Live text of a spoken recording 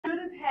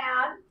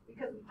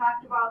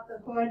talked about the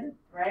Hood,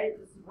 right?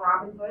 This is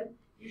Robin Hood.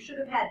 You should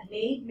have had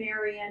Maid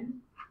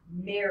Marian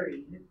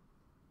married.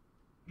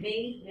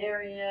 Maid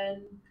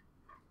Marian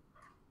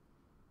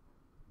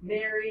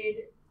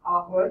married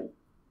a Hood,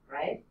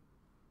 right?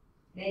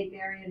 Maid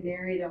Marian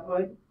married a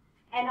Hood.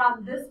 And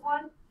on this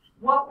one,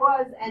 what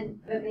was, and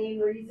the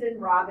main reason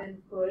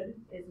Robin Hood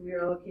is we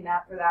were looking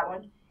at for that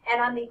one. And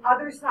on the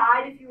other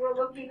side, if you were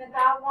looking at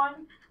that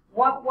one,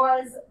 what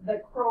was the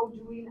crow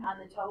doing on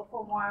the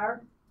telephone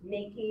wire?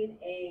 Making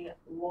a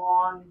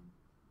long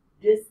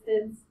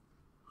distance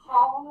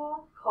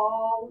call,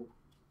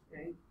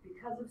 right?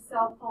 Because of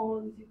cell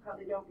phones, you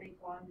probably don't make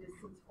long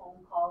distance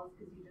phone calls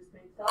because you just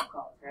make cell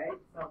calls, right?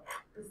 So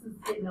this is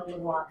getting a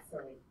little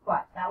silly,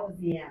 but that was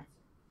the answer.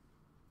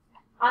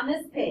 On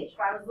this page, if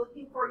I was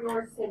looking for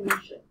your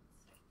solutions,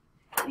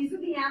 these are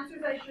the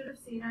answers I should have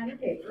seen on your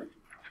paper.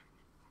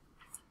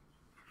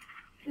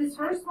 This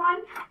first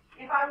one,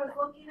 if I was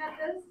looking at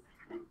this,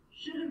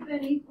 should have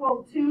been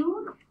equal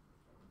to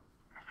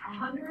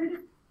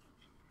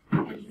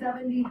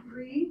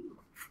 173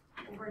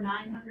 over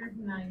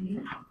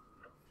 990.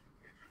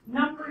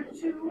 Number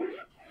 2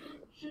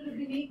 should have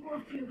been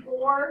equal to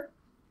 4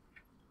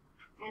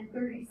 and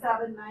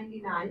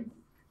 37/99.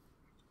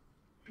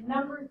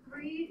 Number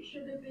 3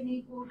 should have been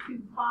equal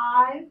to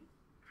 5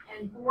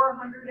 and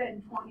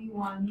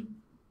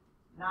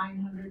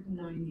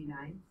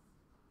 421/999.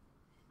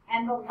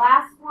 And the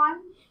last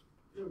one,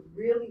 the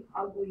really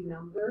ugly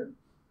number,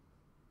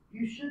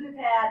 you should have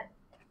had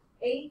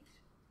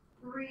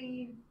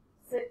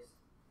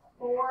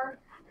 8364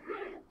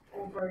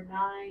 over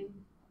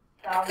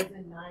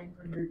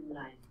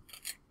 9,990.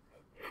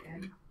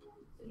 Okay?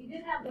 So you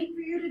didn't have anything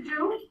for you to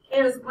do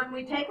is when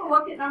we take a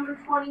look at number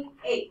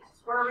 28,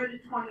 square root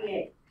of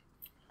 28,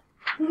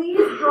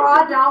 please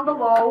draw down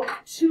below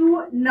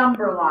 2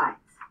 number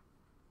lines.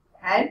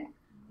 Okay?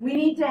 We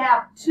need to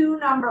have 2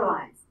 number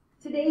lines.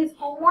 Today's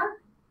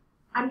homework,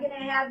 I'm going to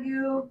have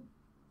you,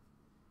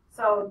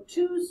 so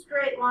 2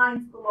 straight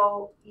lines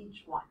below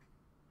each one.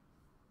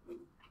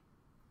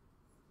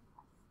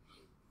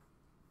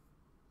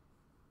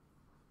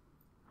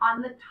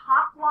 On the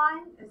top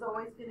line is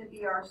always going to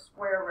be our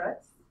square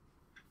roots,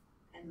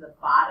 and the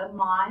bottom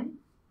line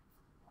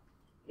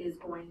is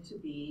going to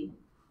be,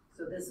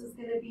 so this is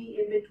going to be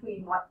in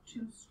between what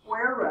 2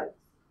 square roots,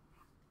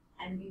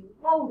 and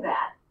below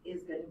that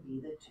is going to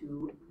be the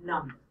 2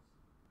 numbers.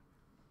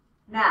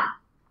 Now,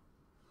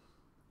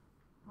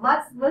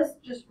 let's list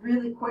just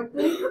really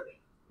quickly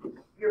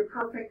your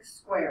perfect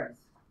squares.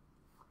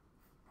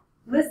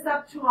 List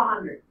up to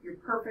 100, your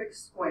perfect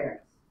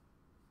squares.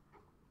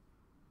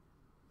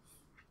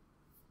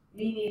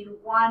 Meaning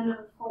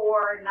 1,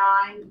 4,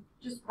 9,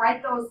 just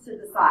write those to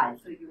the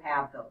side so you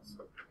have those,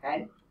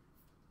 okay?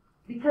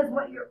 Because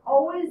what you're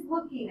always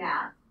looking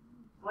at,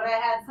 what I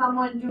had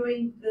someone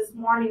doing this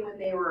morning when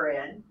they were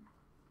in,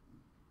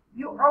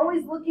 you're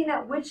always looking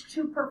at which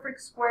 2 perfect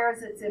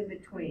squares it's in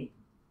between.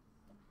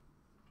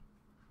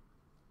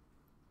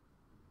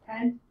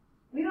 Okay?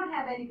 We don't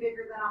have any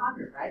bigger than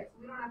 100, right? So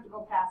we don't have to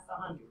go past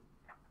 100.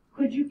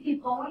 Could you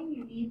keep going?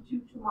 You need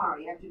to tomorrow.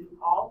 You have to do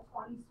all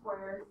 20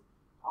 squares,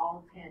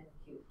 all 10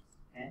 cubes.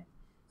 Okay?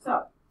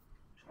 So,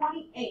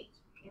 28.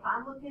 If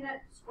I'm looking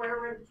at square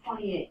root of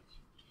 28,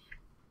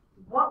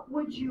 what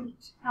would you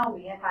tell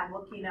me if I'm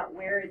looking at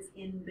where it's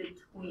in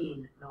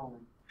between,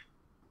 Nolan?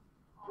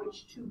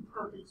 Which 2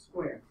 perfect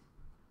squares?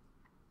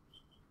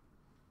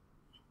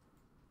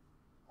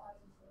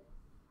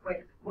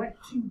 Wait, what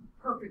 2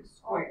 perfect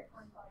squares?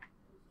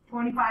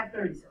 25,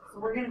 36. So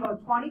we're going to go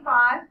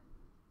 25,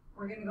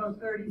 we're going to go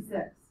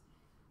 36.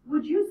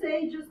 Would you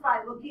say just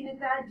by looking at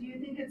that, do you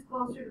think it's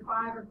closer to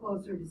 5 or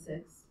closer to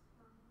 6?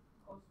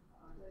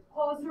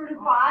 Closer to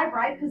 5,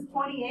 right? Because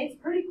 28 is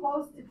pretty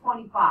close to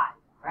 25,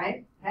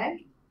 right?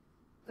 Okay?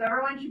 So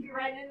everyone should be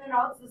writing in the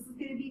notes, this is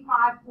going to be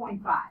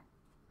 5.5,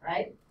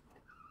 right?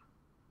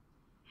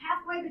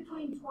 Halfway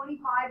between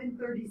 25 and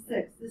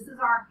 36, this is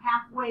our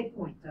halfway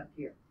point up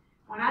here.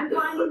 When I'm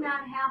finding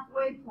that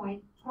halfway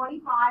point,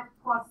 25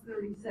 plus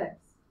 36.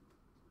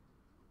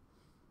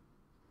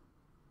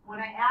 When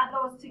I add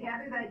those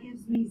together, that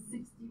gives me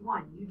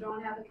 61. You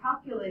don't have a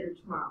calculator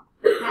tomorrow.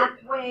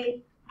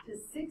 Halfway to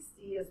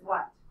 60 is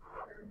what?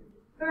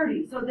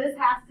 30. So this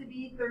has to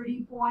be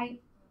 30.5.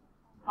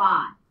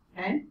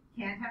 Okay?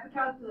 Can't have a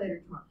calculator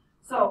tomorrow.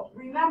 So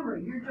remember,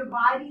 you're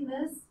dividing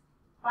this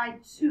by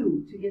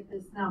 2 to get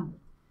this number.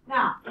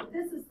 Now, if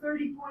this is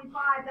 30.5,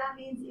 that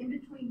means in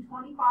between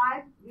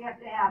 25, we have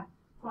to have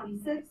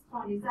 26,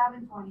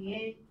 27,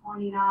 28,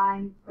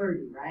 29,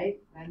 30,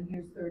 right? And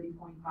here's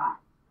 30.5.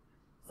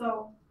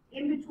 So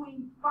in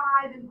between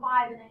 5 and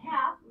 5 and a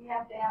half, we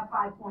have to have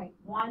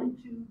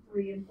 5.1, 2,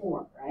 3, and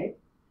 4, right?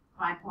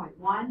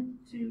 5.1,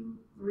 2,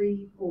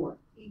 3, 4,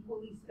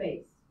 equally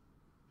spaced.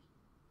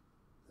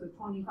 So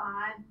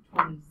 25,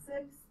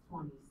 26,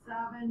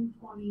 27,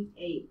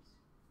 28.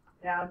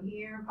 Down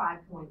here,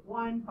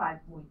 5.1,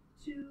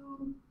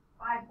 5.2,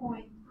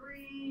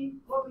 5.3.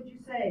 What would you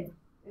say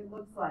it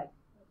looks like?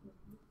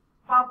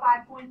 About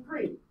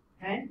 5.3.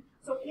 Okay?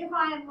 So if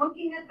I am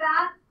looking at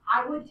that,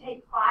 I would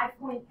take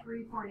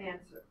 5.3 for an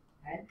answer,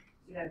 okay?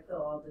 You gotta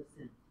fill all this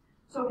in.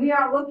 So we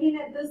are looking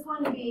at this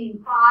one being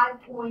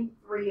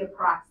 5.3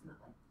 approximately.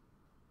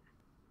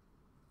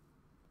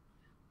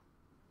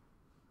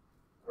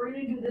 We're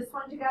gonna do this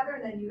one together,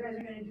 and then you guys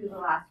are gonna do the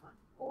last one.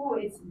 Oh,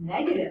 it's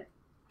negative.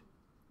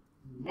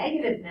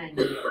 Negative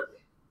 98.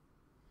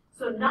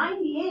 So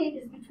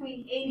 98 is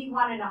between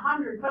 81 and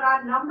 100, but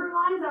on number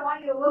lines, I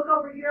want you to look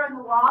over here on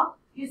the wall.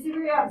 You see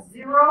where you have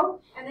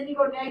 0, and then you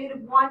go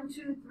negative 1,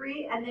 2,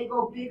 3, and they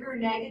go bigger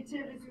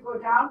negative as you go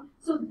down.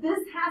 So this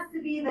has to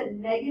be the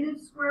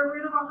negative square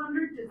root of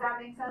 100. Does that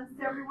make sense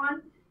to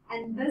everyone?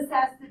 And this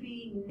has to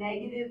be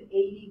negative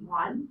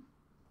 81.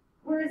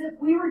 Whereas if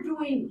we were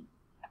doing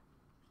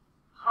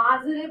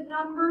positive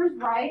numbers,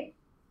 right,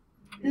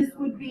 this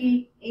would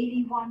be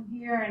 81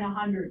 here and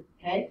 100,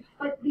 okay?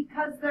 But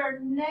because they're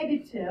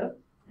negative,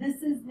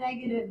 this is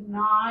negative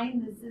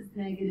 9, this is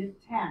negative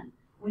 10.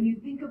 When you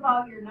think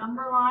about your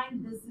number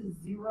line, this is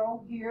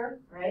 0 here,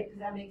 right? Does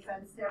that make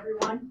sense to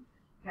everyone?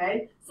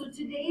 Okay? So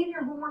today in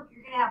your homework,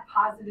 you're going to have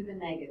positive and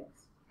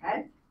negatives,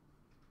 okay?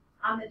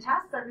 On the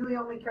test, I really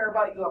only care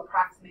about you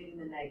approximating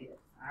the negatives,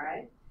 all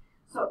right?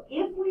 So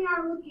if we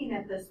are looking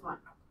at this one,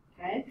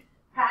 okay?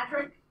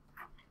 Patrick,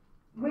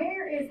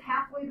 where is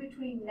halfway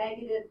between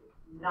negative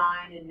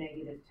 9 and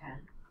negative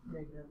 10?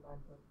 Negative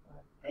 9.5.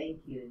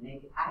 Thank you.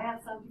 I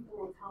have some people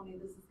who will tell me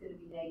this is going to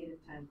be negative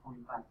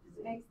 10.5. Does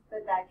it make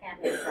that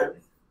can't make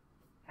sense?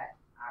 Okay,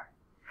 all right.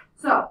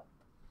 So,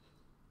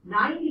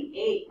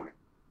 98.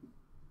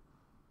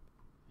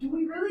 Do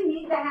we really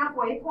need the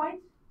halfway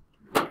point?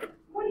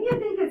 What do you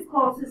think it's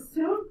closest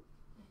to?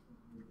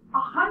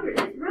 100.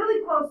 It's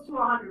really close to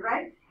 100,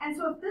 right? And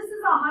so if this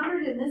is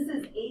 100 and this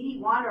is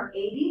 81 or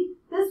 80,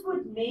 this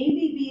would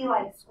maybe be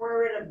like square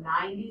root of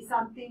 90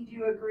 something. Do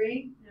you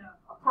agree? Yeah.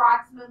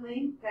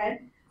 Approximately,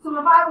 okay? So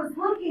if I was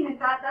looking at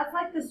that, that's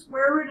like the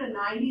square root of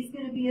 90 is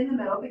going to be in the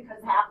middle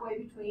because halfway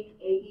between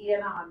 80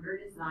 and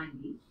 100 is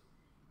 90.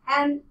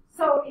 And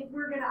so if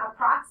we're going to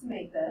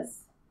approximate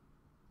this,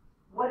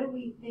 what do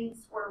we think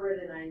square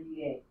root of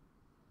 98?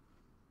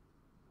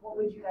 What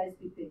would you guys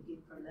be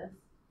thinking from this?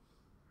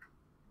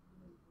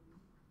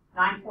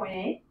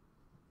 9.8?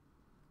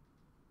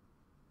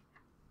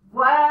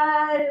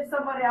 What if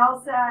somebody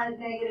else said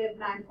negative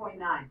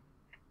 9.9?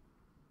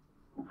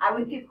 I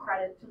would give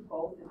credit to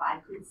both if I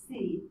could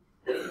see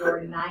that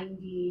you're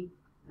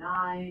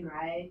 99,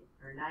 right?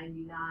 Or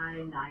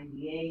 99,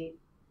 98.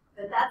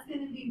 That's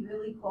going to be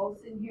really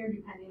close in here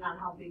depending on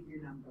how big your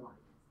number line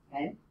is,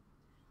 okay?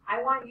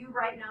 I want you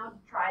right now to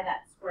try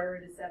that square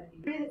root of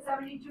 72. That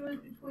 72 is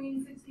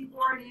between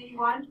 64 and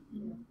 81,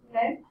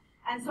 okay?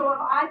 And so if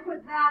I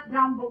put that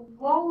down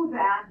below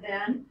that,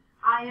 then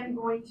I am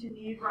going to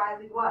need,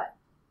 Riley, what?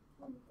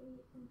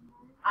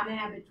 I'm going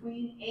to have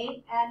between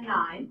 8 and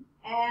 9.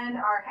 And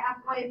our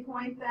halfway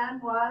point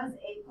then was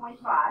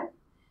 8.5.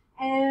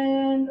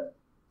 And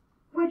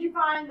what'd you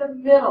find the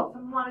middle?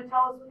 Someone want to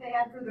tell us what they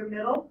had for their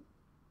middle?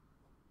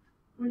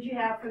 What'd you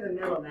have for the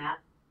middle,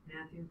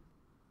 Matthew?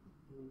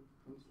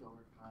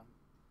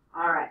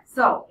 All right.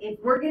 So if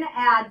we're going to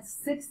add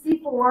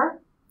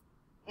 64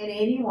 and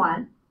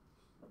 81,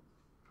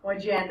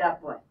 what'd you end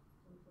up with?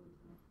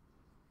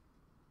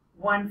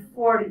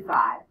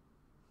 145.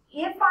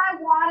 If I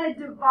want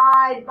to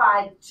divide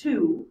by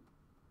 2,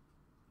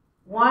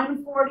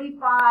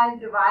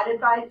 145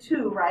 divided by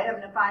 2, right? I'm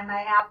going to find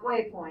my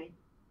halfway point.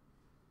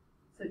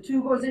 So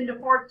 2 goes into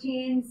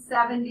 14,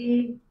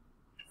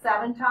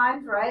 77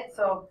 times, right?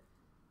 So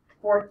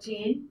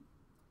 14.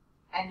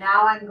 And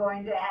now I'm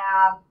going to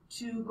have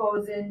 2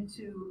 goes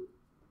into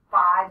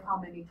 5 how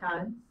many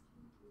times?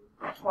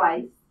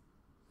 Twice.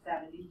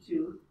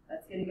 72.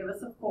 That's going to give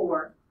us a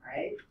 4,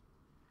 right?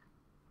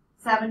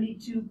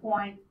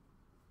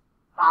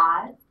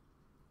 72.5.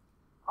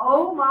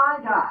 Oh my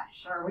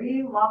gosh, are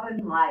we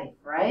loving life,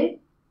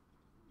 right?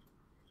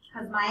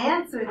 Because my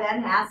answer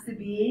then has to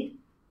be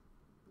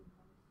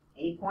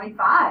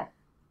 8.5,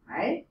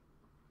 right?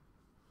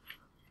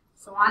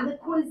 So on the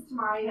quiz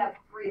tomorrow, you have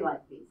 3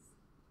 like these,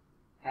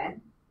 okay?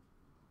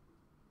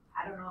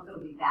 I don't know if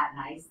it'll be that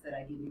nice that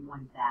I give you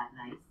one that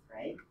nice,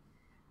 right?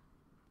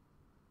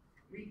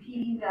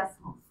 Repeating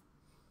decimals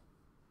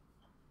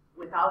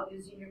without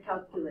using your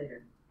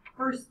calculator.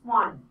 First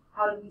one,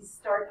 how do we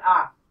start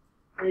off?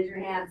 Raise your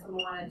hand.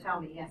 Someone want to tell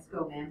me. Yes,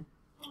 go, ma'am.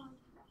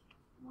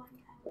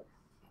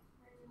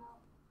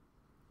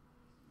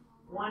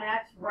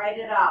 1x, write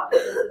it out.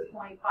 This is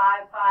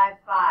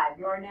 0.555.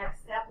 Your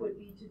next step would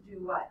be to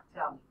do what?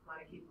 Tell me. Want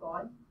to keep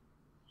going?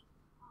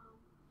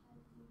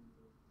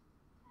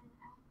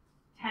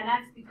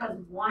 10x because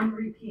 1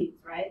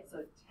 repeats, right? So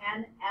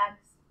 10x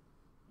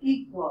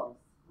equals.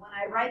 When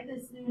I write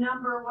this new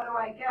number, what do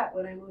I get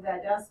when I move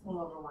that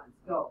decimal over once?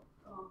 Go.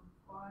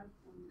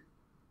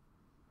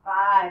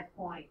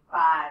 5.55.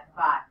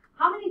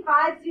 How many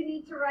 5s do you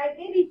need to write?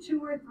 Maybe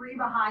 2 or 3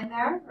 behind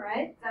there,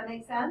 right? Does that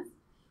make sense?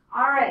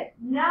 All right,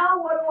 now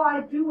what do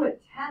I do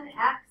with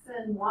 10x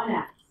and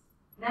 1x?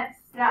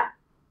 Next step.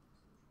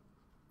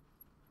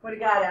 What do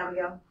you got,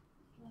 Abigail?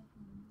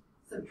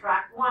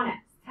 subtract 1x.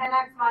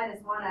 10x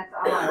minus 1x,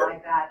 oh, I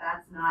like that,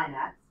 that's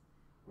 9x.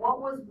 What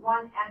was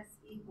 1x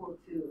equal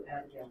to,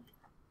 Abigail?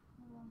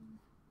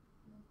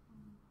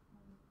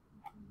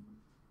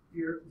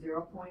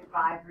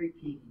 0.5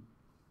 repeating.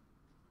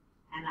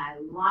 And I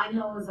line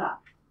those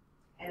up.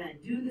 And I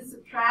do the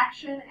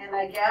subtraction and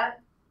I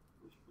get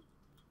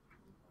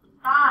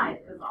 5,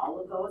 because all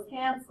of those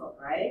cancel,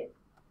 right?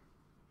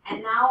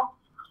 And now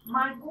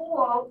my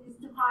goal is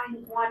to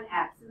find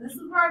 1x. And this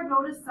is where I've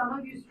noticed some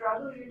of you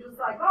struggle. You're just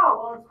like,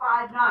 oh, well, it's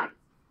 5/9.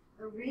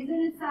 The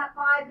reason it's at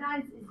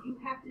 5/9 is you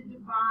have to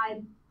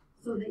divide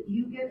so that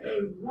you get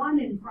a 1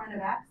 in front of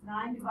x.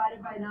 9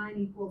 divided by 9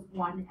 equals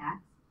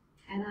 1x.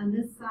 And on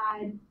this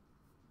side,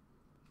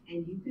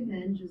 and you can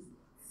then just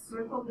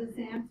circle this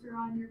answer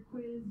on your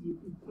quiz. You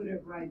can put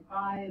it right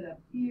by it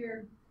up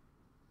here.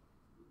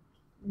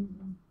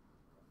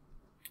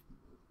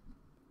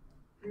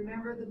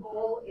 Remember, the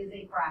goal is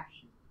a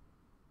fraction.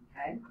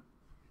 Okay?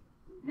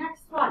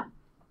 Next one.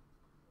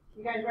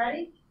 You guys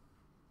ready?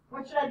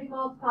 What should I be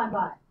multiplying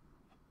by?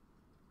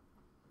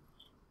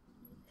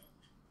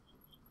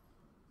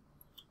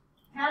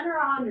 10 or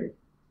 100?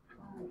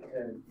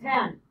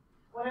 10.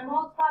 When I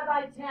multiply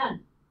by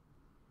 10,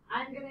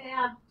 I'm going to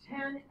have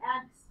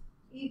 10x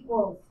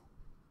equals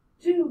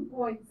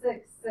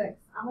 2.66.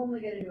 I'm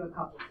only going to do a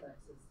couple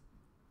sixes.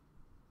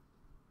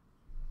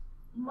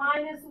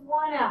 Minus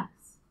 1x,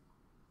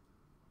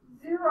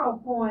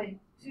 0.26.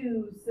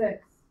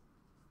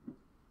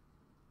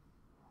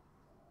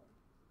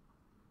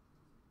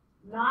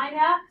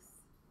 9x.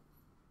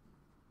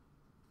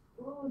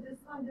 Ooh, this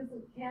one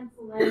doesn't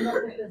cancel and end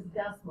up with this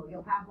decimal.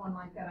 You'll have one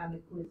like that on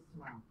the quiz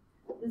tomorrow.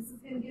 This is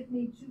going to give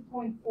me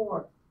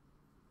 2.4.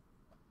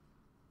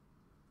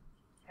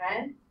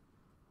 Okay?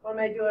 What am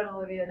I doing,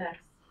 Olivia,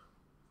 next?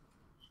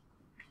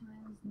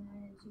 Minus 9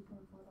 and 2.4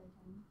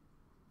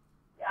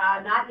 by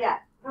 10. Not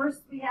yet.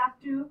 First, we have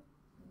to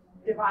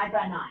divide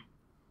by 9.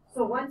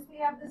 So once we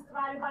have this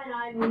divided by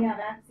 9, we have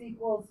x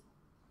equals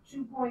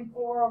 2.4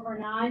 over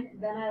 9.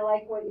 Then I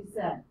like what you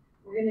said.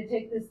 We're going to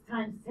take this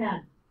times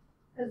 10.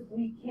 Because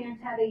we can't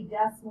have a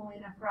decimal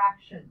in a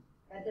fraction.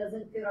 That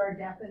doesn't fit our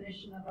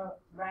definition of a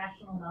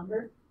rational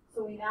number.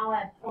 So we now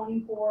have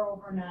 24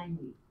 over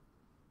 90.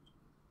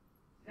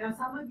 Now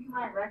some of you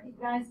might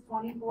recognize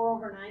 24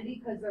 over 90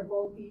 because they're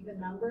both even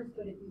numbers,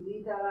 but if you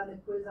leave that on the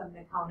quiz, I'm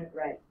going to count it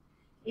right.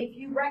 If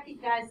you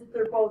recognize that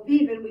they're both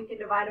even, we can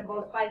divide them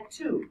both by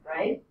 2,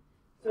 right?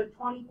 So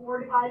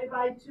 24 divided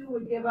by 2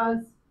 would give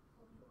us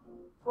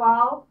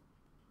 12.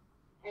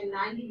 And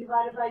 90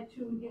 divided by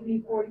 2 would give me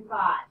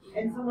 45.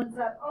 And someone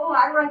said, oh,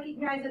 I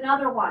recognize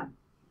another one.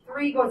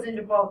 3 goes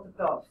into both of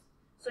those.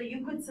 So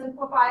you could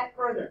simplify it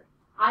further.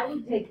 I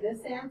would take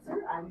this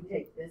answer. I would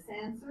take this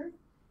answer.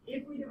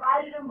 If we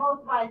divided them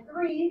both by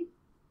 3,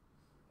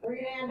 we're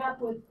going to end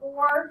up with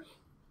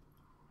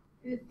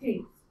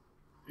 4/15.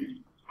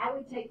 I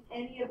would take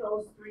any of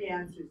those 3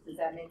 answers. Does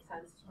that make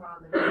sense to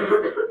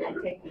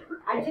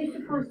I take the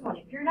first one.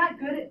 If you're not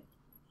good at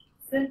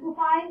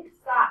simplifying,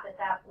 stop at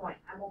that point.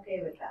 I'm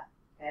okay with that,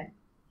 okay?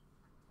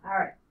 All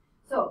right,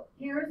 so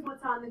here's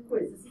what's on the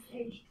quiz. This is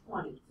page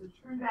 20. So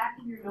turn back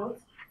in your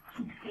notes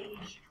to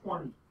page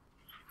 20. A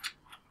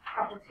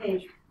couple of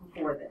pages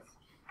before this.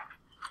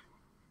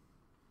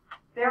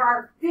 There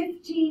are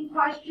 15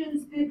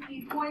 questions,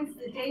 50 points.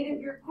 The date of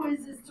your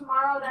quiz is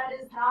tomorrow. That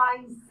is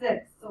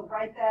 9/6. So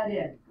write that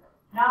in.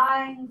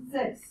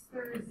 9/6,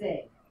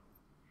 Thursday.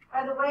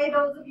 By the way,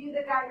 those of you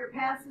that got your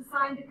passes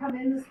signed to come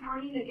in this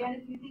morning, again,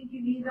 if you think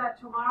you need that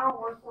tomorrow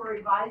or for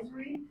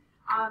advisory,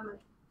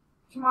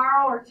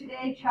 tomorrow or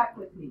today, check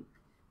with me.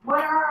 What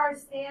are our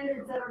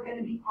standards that are going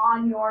to be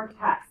on your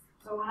test?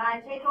 So when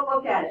I take a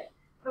look at it,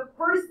 the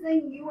first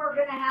thing you are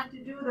going to have to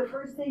do, the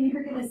first thing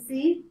you're going to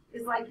see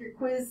is like your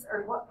quiz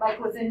or what like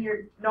was in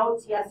your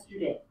notes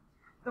yesterday.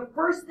 The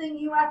first thing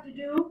you have to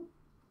do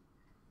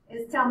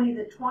is tell me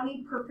the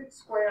 20 perfect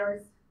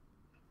squares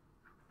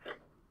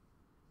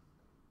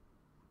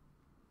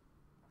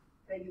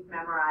that you've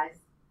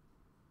memorized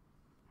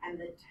and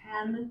the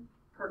 10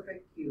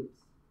 perfect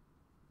cubes.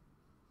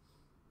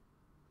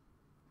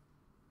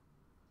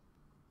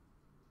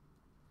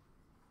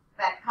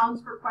 That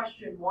counts for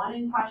question 1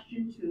 and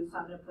question 2, so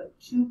I'm going to put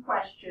 2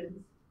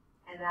 questions,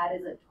 and that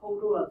is a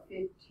total of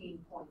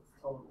 15 points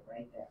total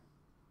right there.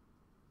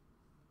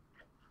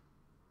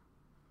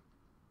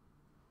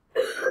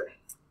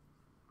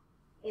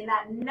 In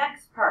that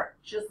next part,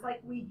 just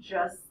like we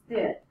just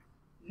did,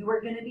 you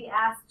are going to be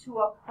asked to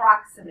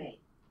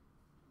approximate.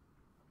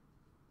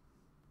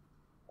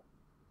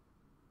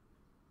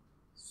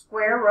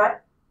 Square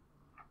root.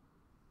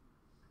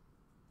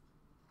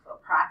 So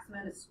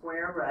approximate a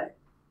square root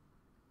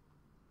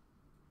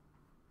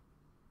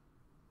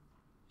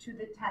to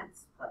the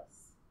 10th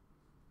place.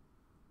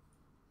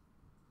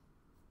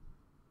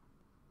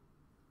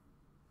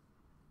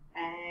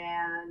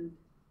 And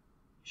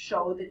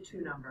show the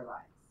 2 number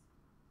lines.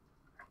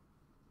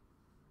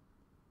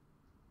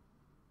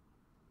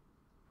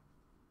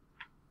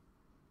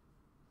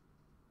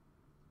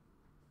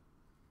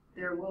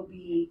 There will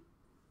be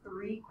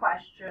 3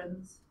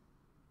 questions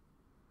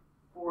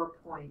 4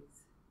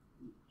 points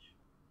each.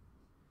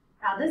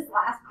 Now this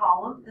last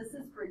column, this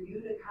is for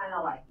you to kind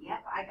of like,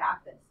 yep, I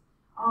got this.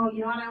 Oh,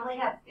 you know what, I only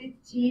have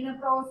 15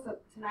 of those, so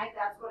tonight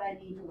that's what I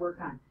need to work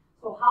on.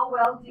 So how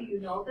well do you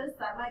know this?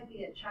 That might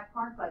be a check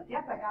mark, like,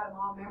 yep, I got them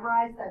all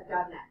memorized, I've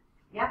done that.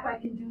 Yep, I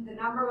can do the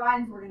number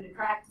lines, we're gonna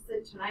practice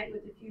it tonight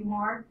with a few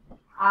more.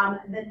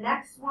 The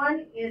next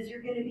one is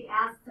you're gonna be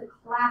asked to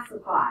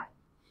classify.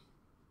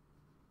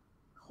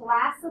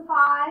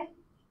 Classify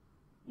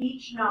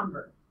each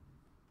number.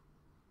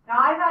 Now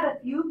I've had a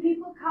few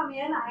people come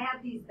in, I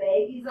have these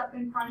baggies up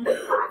in front of me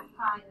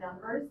classifying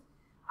numbers.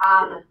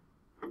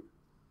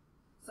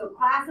 So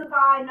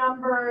classify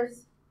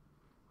numbers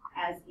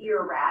as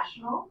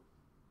irrational,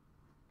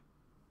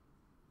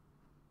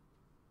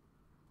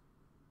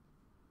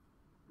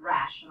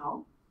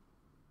 rational,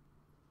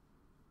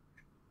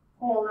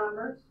 whole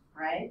numbers,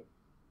 right?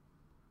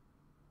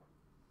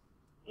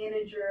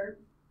 Integer,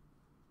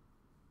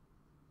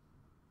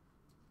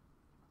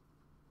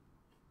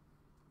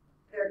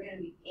 there are going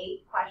to be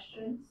 8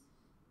 questions,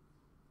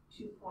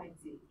 2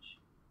 points each.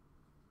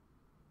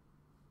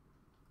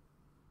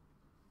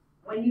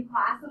 When you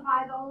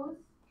classify those,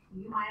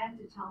 you might have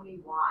to tell me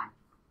why.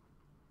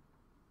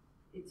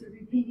 It's a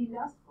repeating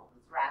decimal,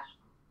 it's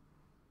rational.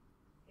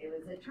 It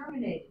was a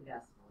terminating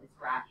decimal, it's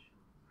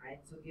rational, right?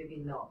 So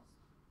giving those.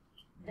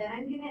 Then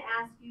I'm going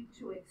to ask you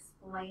to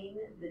explain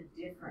the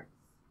difference.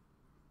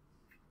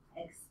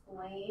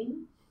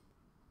 Explain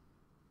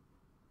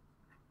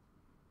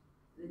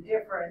the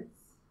difference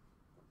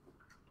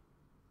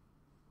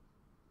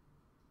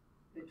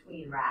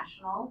between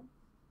rational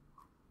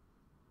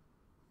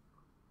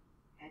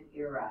and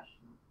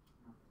irrational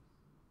numbers.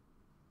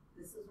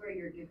 This is where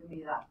you're giving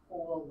me that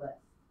whole list.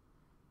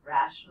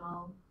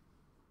 Rational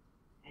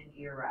and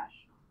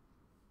irrational.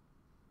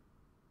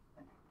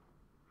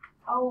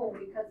 Oh,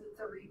 because it's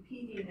a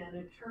repeating and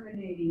a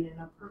terminating and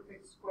a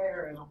perfect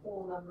square and a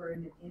whole number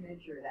and an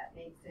integer, that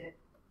makes it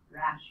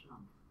rational.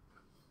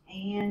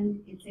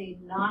 And it's a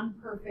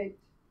non-perfect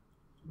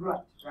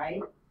root,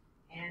 right?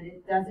 And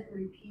it doesn't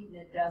repeat and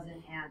it doesn't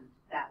end.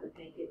 That would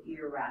make it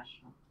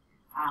irrational.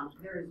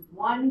 There's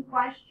one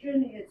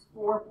question, it's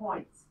 4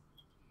 points.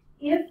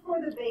 If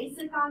for the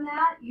basic on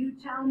that, you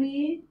tell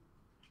me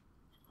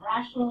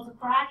rational is a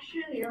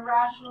fraction,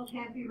 irrational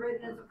can't be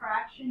written as a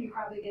fraction, you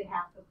probably get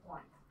half the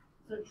point.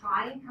 So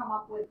try and come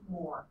up with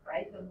more,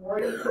 right? The more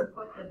you can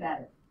put, the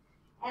better.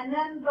 And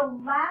then the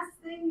last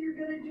thing you're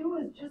going to do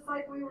is, just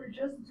like we were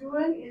just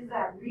doing, is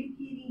that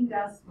repeating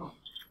decimal.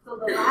 So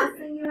the last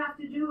thing you have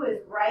to do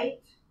is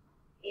write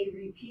a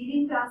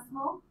repeating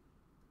decimal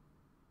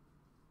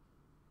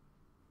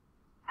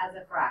as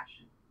a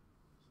fraction.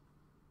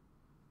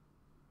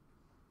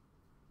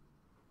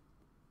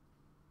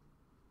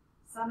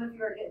 Some of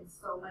you are getting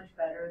so much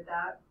better at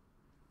that.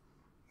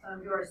 Some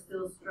of you are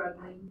still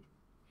struggling.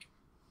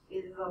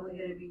 It is only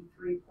going to be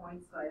 3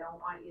 points, so I don't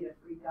want you to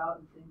freak out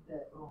and think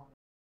that, oh